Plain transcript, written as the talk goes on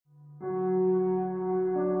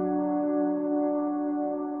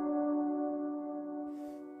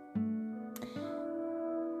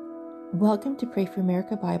Welcome to Pray for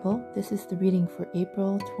America Bible. This is the reading for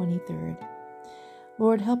April 23rd.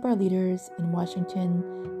 Lord, help our leaders in Washington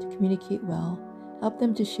to communicate well. Help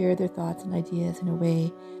them to share their thoughts and ideas in a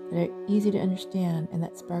way that are easy to understand and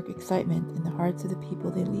that spark excitement in the hearts of the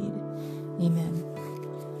people they lead. Amen.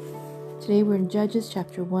 Today we're in Judges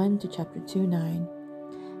chapter 1 to chapter 2:9.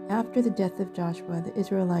 After the death of Joshua, the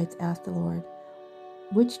Israelites asked the Lord,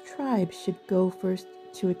 "Which tribe should go first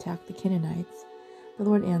to attack the Canaanites?" The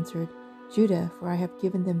Lord answered, "Judah, for I have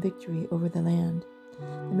given them victory over the land."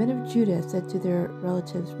 The men of Judah said to their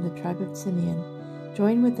relatives from the tribe of Simeon,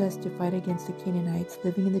 "Join with us to fight against the Canaanites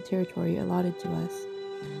living in the territory allotted to us.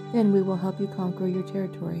 Then we will help you conquer your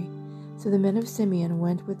territory." So the men of Simeon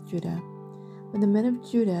went with Judah. When the men of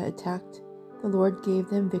Judah attacked, the Lord gave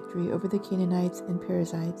them victory over the Canaanites and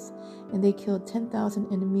Perizzites, and they killed 10,000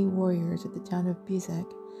 enemy warriors at the town of Bezek.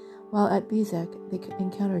 While at Bezek, they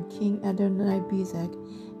encountered King Adoni-Bezek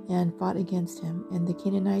and fought against him, and the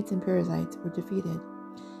Canaanites and Perizzites were defeated.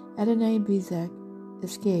 Adoni-Bezek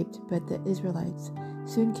escaped, but the Israelites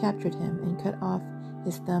soon captured him and cut off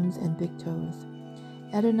his thumbs and big toes.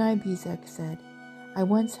 Adoni-Bezek said, "I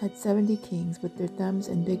once had 70 kings with their thumbs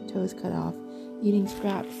and big toes cut off, eating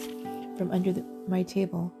scraps from under my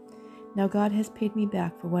table. Now God has paid me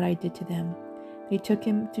back for what I did to them." They took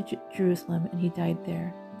him to Jerusalem, and he died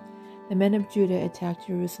there. The men of Judah attacked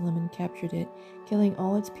Jerusalem and captured it, killing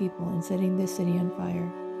all its people and setting the city on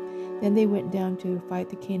fire. Then they went down to fight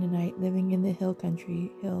the Canaanite living in the hills,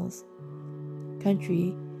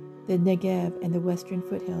 the Negev and the western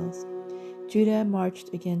foothills. Judah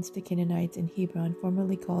marched against the Canaanites in Hebron,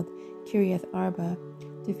 formerly called Kiriath Arba,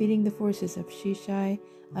 defeating the forces of Shishai,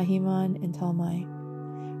 Ahiman, and Talmai.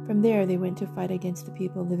 From there they went to fight against the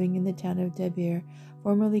people living in the town of Debir,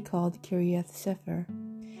 formerly called Kiriath Sefer.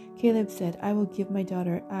 Caleb said, "I will give my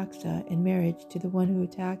daughter Achsah in marriage to the one who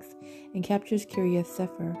attacks and captures Kiriath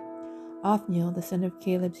Sefer." Othniel, the son of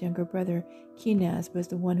Caleb's younger brother, Kenaz, was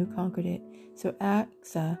the one who conquered it, so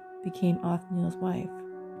Achsah became Othniel's wife.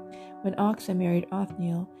 When Achsah married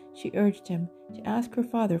Othniel, she urged him to ask her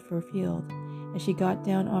father for a field. As she got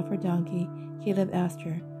down off her donkey, Caleb asked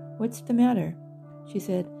her, "What's the matter?" She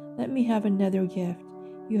said, "Let me have another gift.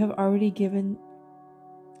 You have already given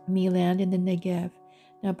me land in the Negev.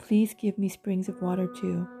 Now please give me springs of water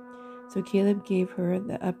too." So Caleb gave her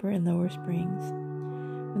the upper and lower springs.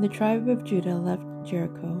 When the tribe of Judah left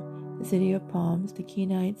Jericho, the city of palms, the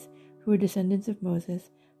Kenites, who were descendants of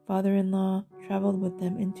Moses' father-in-law, traveled with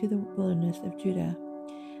them into the wilderness of Judah.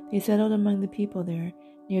 They settled among the people there,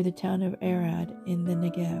 near the town of Arad in the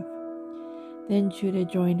Negev. Then Judah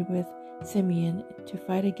joined with Simeon to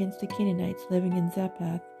fight against the Canaanites living in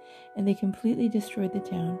Zaphath, and they completely destroyed the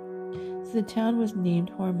town. So the town was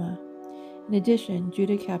named Hormah. In addition,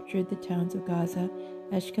 Judah captured the towns of Gaza,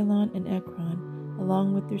 Ashkelon, and Ekron,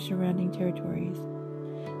 along with their surrounding territories.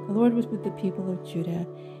 The Lord was with the people of Judah,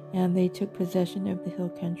 and they took possession of the hill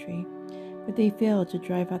country. But they failed to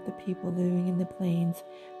drive out the people living in the plains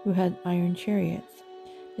who had iron chariots.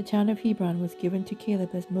 The town of Hebron was given to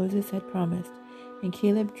Caleb as Moses had promised, and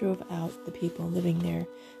Caleb drove out the people living there,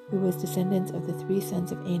 who was descendants of the 3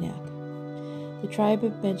 sons of Anak. The tribe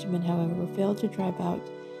of Benjamin, however, failed to drive out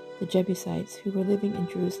the Jebusites who were living in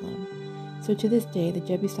Jerusalem. So to this day, the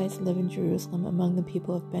Jebusites live in Jerusalem among the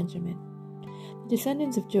people of Benjamin. The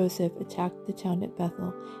descendants of Joseph attacked the town at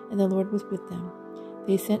Bethel, and the Lord was with them.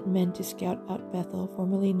 They sent men to scout out Bethel,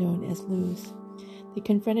 formerly known as Luz. They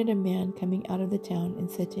confronted a man coming out of the town and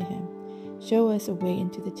said to him, "Show us a way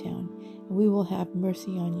into the town, and we will have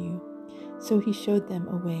mercy on you." So he showed them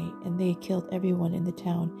a way, and they killed everyone in the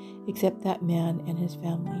town except that man and his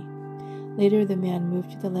family. Later the man moved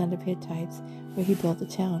to the land of Hittites, where he built a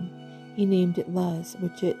town. He named it Luz,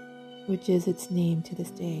 which is its name to this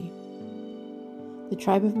day. The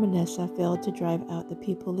tribe of Manasseh failed to drive out the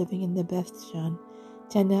people living in the Bethshan,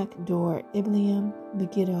 Tanakh, Dor, Ibleam,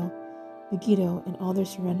 Megiddo, and all their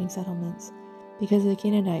surrounding settlements, because the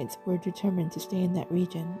Canaanites were determined to stay in that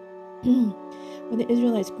region. When the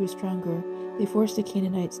Israelites grew stronger, they forced the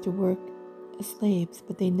Canaanites to work as slaves,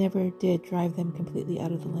 but they never did drive them completely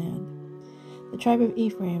out of the land. The tribe of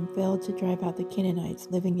Ephraim failed to drive out the Canaanites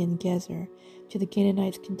living in Gezer, till the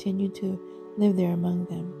Canaanites continued to live there among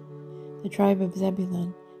them. The tribe of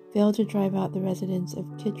Zebulun failed to drive out the residents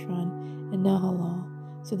of Kitron and Nahalal,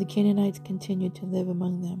 so the Canaanites continued to live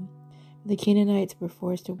among them. The Canaanites were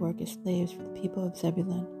forced to work as slaves for the people of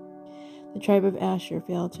Zebulun. The tribe of Asher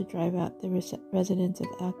failed to drive out the residents of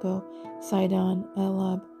Akko, Sidon,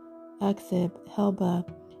 Elab, Akzib, Helba,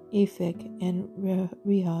 Aphik, and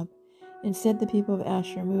Rehob. Instead, the people of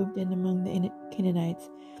Asher moved in among the Canaanites,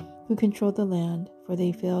 who controlled the land, for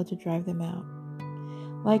they failed to drive them out.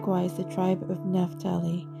 Likewise, the tribe of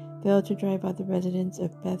Naphtali failed to drive out the residents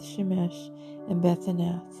of Beth Shemesh and Beth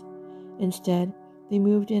Anath. Instead, they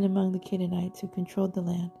moved in among the Canaanites who controlled the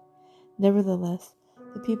land. Nevertheless,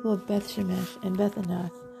 the people of Beth Shemesh and Beth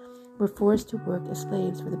Anath were forced to work as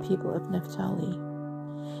slaves for the people of Naphtali.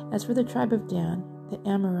 As for the tribe of Dan, the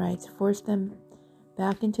Amorites forced them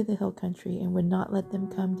back into the hill country and would not let them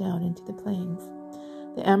come down into the plains.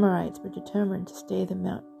 The Amorites were determined to stay in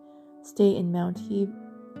Mount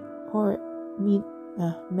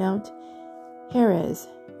Heres,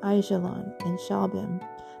 Aijalon, and Shalbim.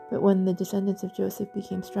 But when the descendants of Joseph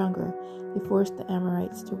became stronger, they forced the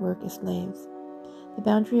Amorites to work as slaves. The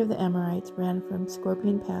boundary of the Amorites ran from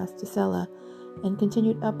Scorpion Pass to Selah and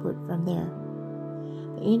continued upward from there.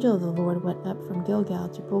 The angel of the Lord went up from Gilgal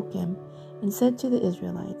to Bochim and said to the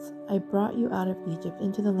Israelites, I brought you out of Egypt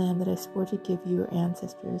into the land that I swore to give you your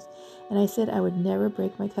ancestors, and I said I would never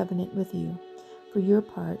break my covenant with you. For your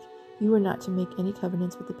part, you were not to make any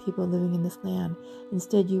covenants with the people living in this land.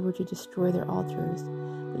 Instead, you were to destroy their altars.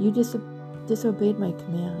 But you disobeyed my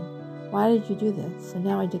command. Why did you do this? So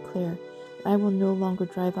now I declare that I will no longer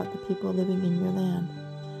drive out the people living in your land.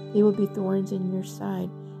 They will be thorns in your side,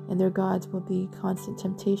 and their gods will be constant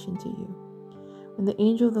temptation to you. When the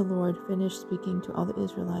angel of the Lord finished speaking to all the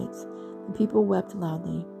Israelites, the people wept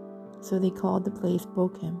loudly. So they called the place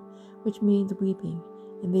Bochim, which means weeping,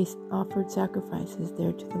 and they offered sacrifices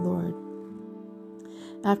there to the Lord.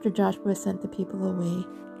 After Joshua sent the people away,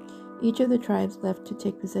 each of the tribes left to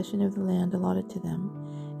take possession of the land allotted to them,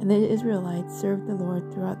 and the Israelites served the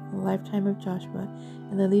Lord throughout the lifetime of Joshua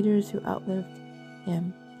and the leaders who outlived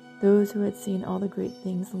him, those who had seen all the great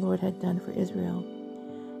things the Lord had done for Israel.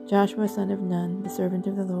 Joshua, son of Nun, the servant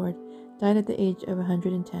of the Lord, died at the age of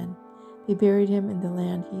 110. They buried him in the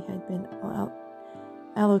land he had been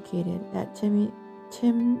allocated at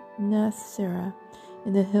Timnath-Serah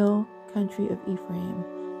in the hill country of Ephraim,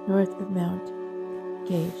 north of Mount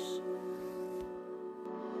Gaish.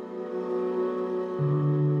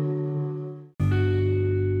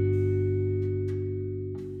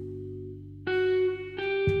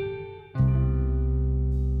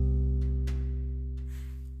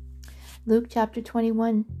 Luke chapter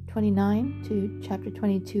 21:29 to chapter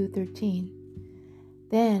 22:13.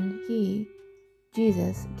 Then he,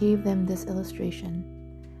 Jesus, gave them this illustration.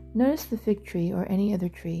 Notice the fig tree or any other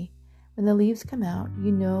tree. When the leaves come out,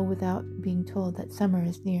 you know without being told that summer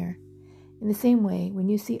is near. In the same way, when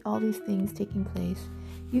you see all these things taking place,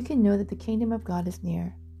 you can know that the kingdom of God is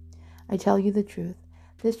near. I tell you the truth,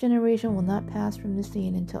 this generation will not pass from the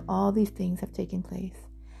scene until all these things have taken place.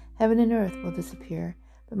 Heaven and earth will disappear,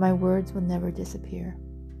 but my words will never disappear.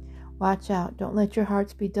 Watch out, don't let your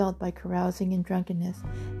hearts be dulled by carousing and drunkenness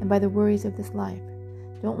and by the worries of this life.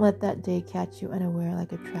 Don't let that day catch you unaware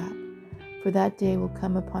like a trap, for that day will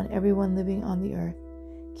come upon everyone living on the earth.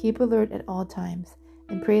 Keep alert at all times,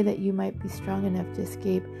 and pray that you might be strong enough to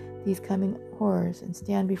escape these coming horrors and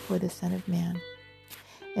stand before the Son of Man.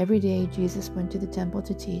 Every day Jesus went to the temple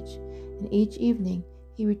to teach, and each evening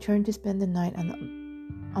he returned to spend the night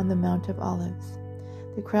on the Mount of Olives.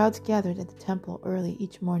 The crowds gathered at the temple early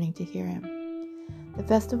each morning to hear him. The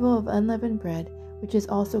festival of unleavened bread, which is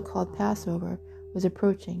also called Passover, was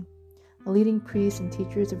approaching. The leading priests and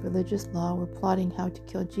teachers of religious law were plotting how to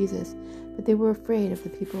kill Jesus, but they were afraid of the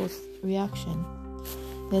people's reaction.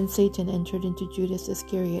 Then Satan entered into Judas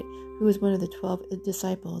Iscariot, who was one of the 12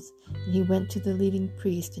 disciples, and he went to the leading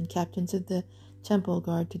priests and captains of the temple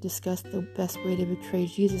guard to discuss the best way to betray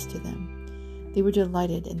Jesus to them. They were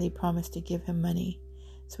delighted, and they promised to give him money.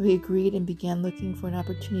 So he agreed and began looking for an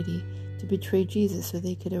opportunity to betray Jesus so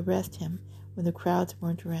they could arrest him when the crowds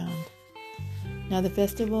weren't around. Now the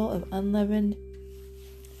festival of unleavened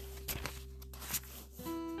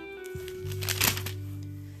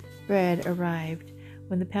bread arrived,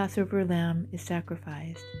 when the Passover lamb is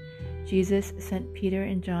sacrificed. Jesus sent Peter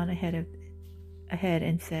and John ahead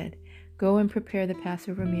and said, "Go and prepare the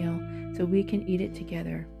Passover meal so we can eat it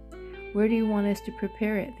together." "Where do you want us to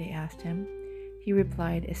prepare it?" they asked him. He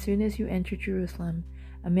replied, "As soon as you enter Jerusalem,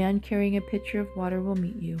 a man carrying a pitcher of water will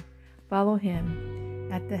meet you. Follow him.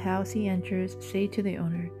 At the house he enters, say to the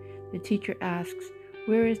owner, 'The teacher asks,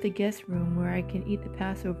 where is the guest room where I can eat the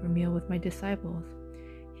Passover meal with my disciples?'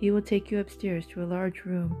 He will take you upstairs to a large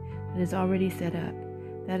room that is already set up.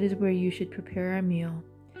 That is where you should prepare our meal."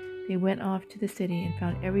 They went off to the city and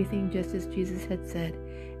found everything just as Jesus had said,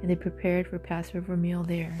 and they prepared for Passover meal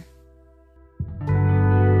there.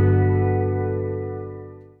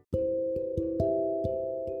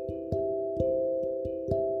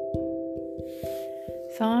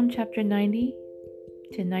 Psalm chapter 90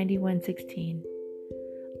 to 91:16.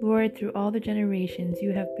 Lord, through all the generations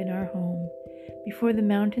you have been our home. Before the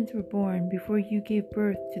mountains were born, before you gave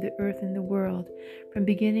birth to the earth and the world, from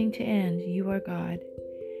beginning to end, you are God.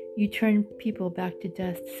 You turn people back to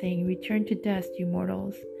dust, saying, "Return to dust, you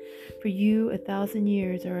mortals. For you 1,000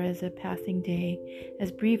 years are as a passing day,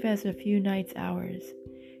 as brief as a few nights' hours.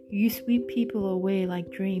 You sweep people away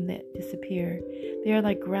like dream that disappear. They are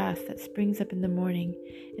like grass that springs up in the morning.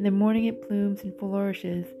 In the morning it blooms and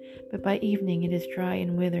flourishes, but by evening it is dry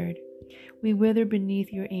and withered. We wither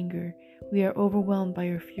beneath your anger. We are overwhelmed by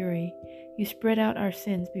your fury. You spread out our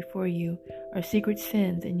sins before you, our secret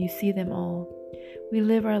sins, and you see them all. We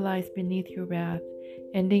live our lives beneath your wrath,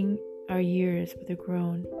 ending our years with a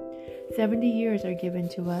groan. 70 years are given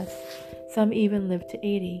to us. Some even live to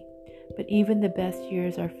 80. But even the best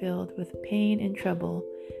years are filled with pain and trouble.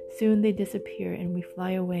 Soon they disappear and we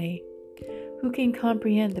fly away. Who can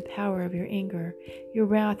comprehend the power of your anger? Your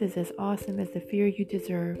wrath is as awesome as the fear you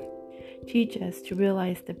deserve. Teach us to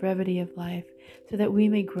realize the brevity of life so that we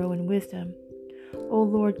may grow in wisdom. O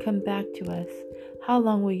Lord, come back to us. How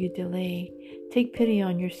long will you delay? Take pity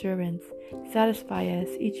on your servants. Satisfy us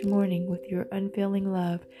each morning with your unfailing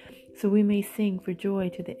love so we may sing for joy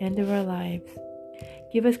to the end of our lives.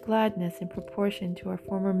 Give us gladness in proportion to our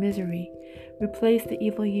former misery. Replace the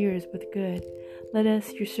evil years with good. Let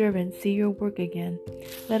us, your servants, see your work again.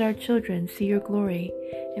 Let our children see your glory.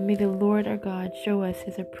 And may the Lord our God show us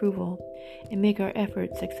his approval and make our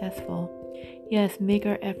efforts successful. Yes, make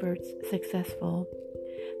our efforts successful.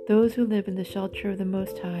 Those who live in the shelter of the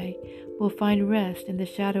Most High will find rest in the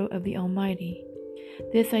shadow of the Almighty.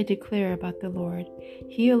 This I declare about the Lord.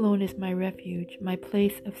 He alone is my refuge, my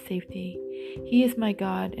place of safety. He is my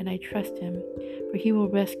God, and I trust him, for he will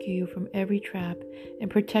rescue you from every trap and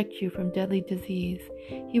protect you from deadly disease.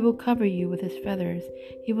 He will cover you with his feathers.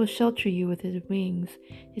 He will shelter you with his wings.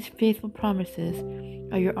 His faithful promises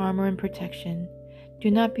are your armor and protection. Do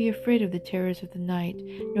not be afraid of the terrors of the night,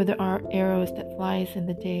 nor the arrows that flies in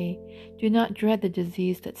the day. Do not dread the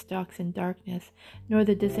disease that stalks in darkness, nor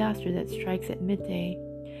the disaster that strikes at midday.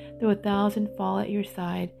 Though 1,000 fall at your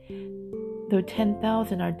side, though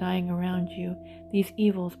 10,000 are dying around you, these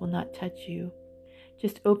evils will not touch you.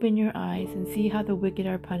 Just open your eyes and see how the wicked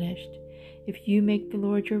are punished. If you make the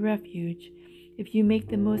Lord your refuge, if you make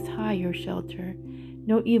the Most High your shelter,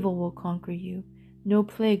 no evil will conquer you. No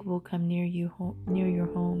plague will come near your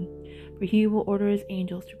home, for he will order his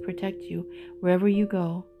angels to protect you wherever you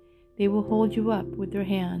go. They will hold you up with their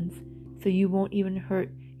hands, so you won't even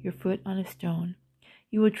hurt your foot on a stone.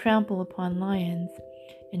 You will trample upon lions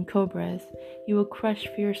and cobras. You will crush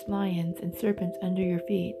fierce lions and serpents under your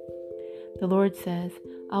feet. The Lord says,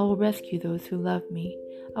 I will rescue those who love me.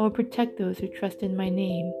 I will protect those who trust in my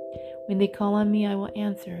name. When they call on me, I will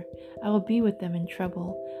answer. I will be with them in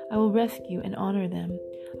trouble. I will rescue and honor them.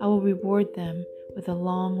 I will reward them with a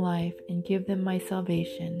long life and give them my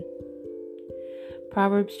salvation.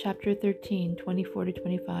 Proverbs chapter 13,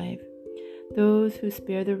 24-25. Those who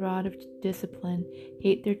spare the rod of discipline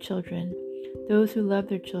hate their children. Those who love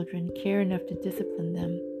their children care enough to discipline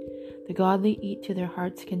them. The godly eat to their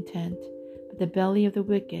heart's content, but the belly of the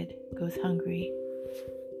wicked goes hungry.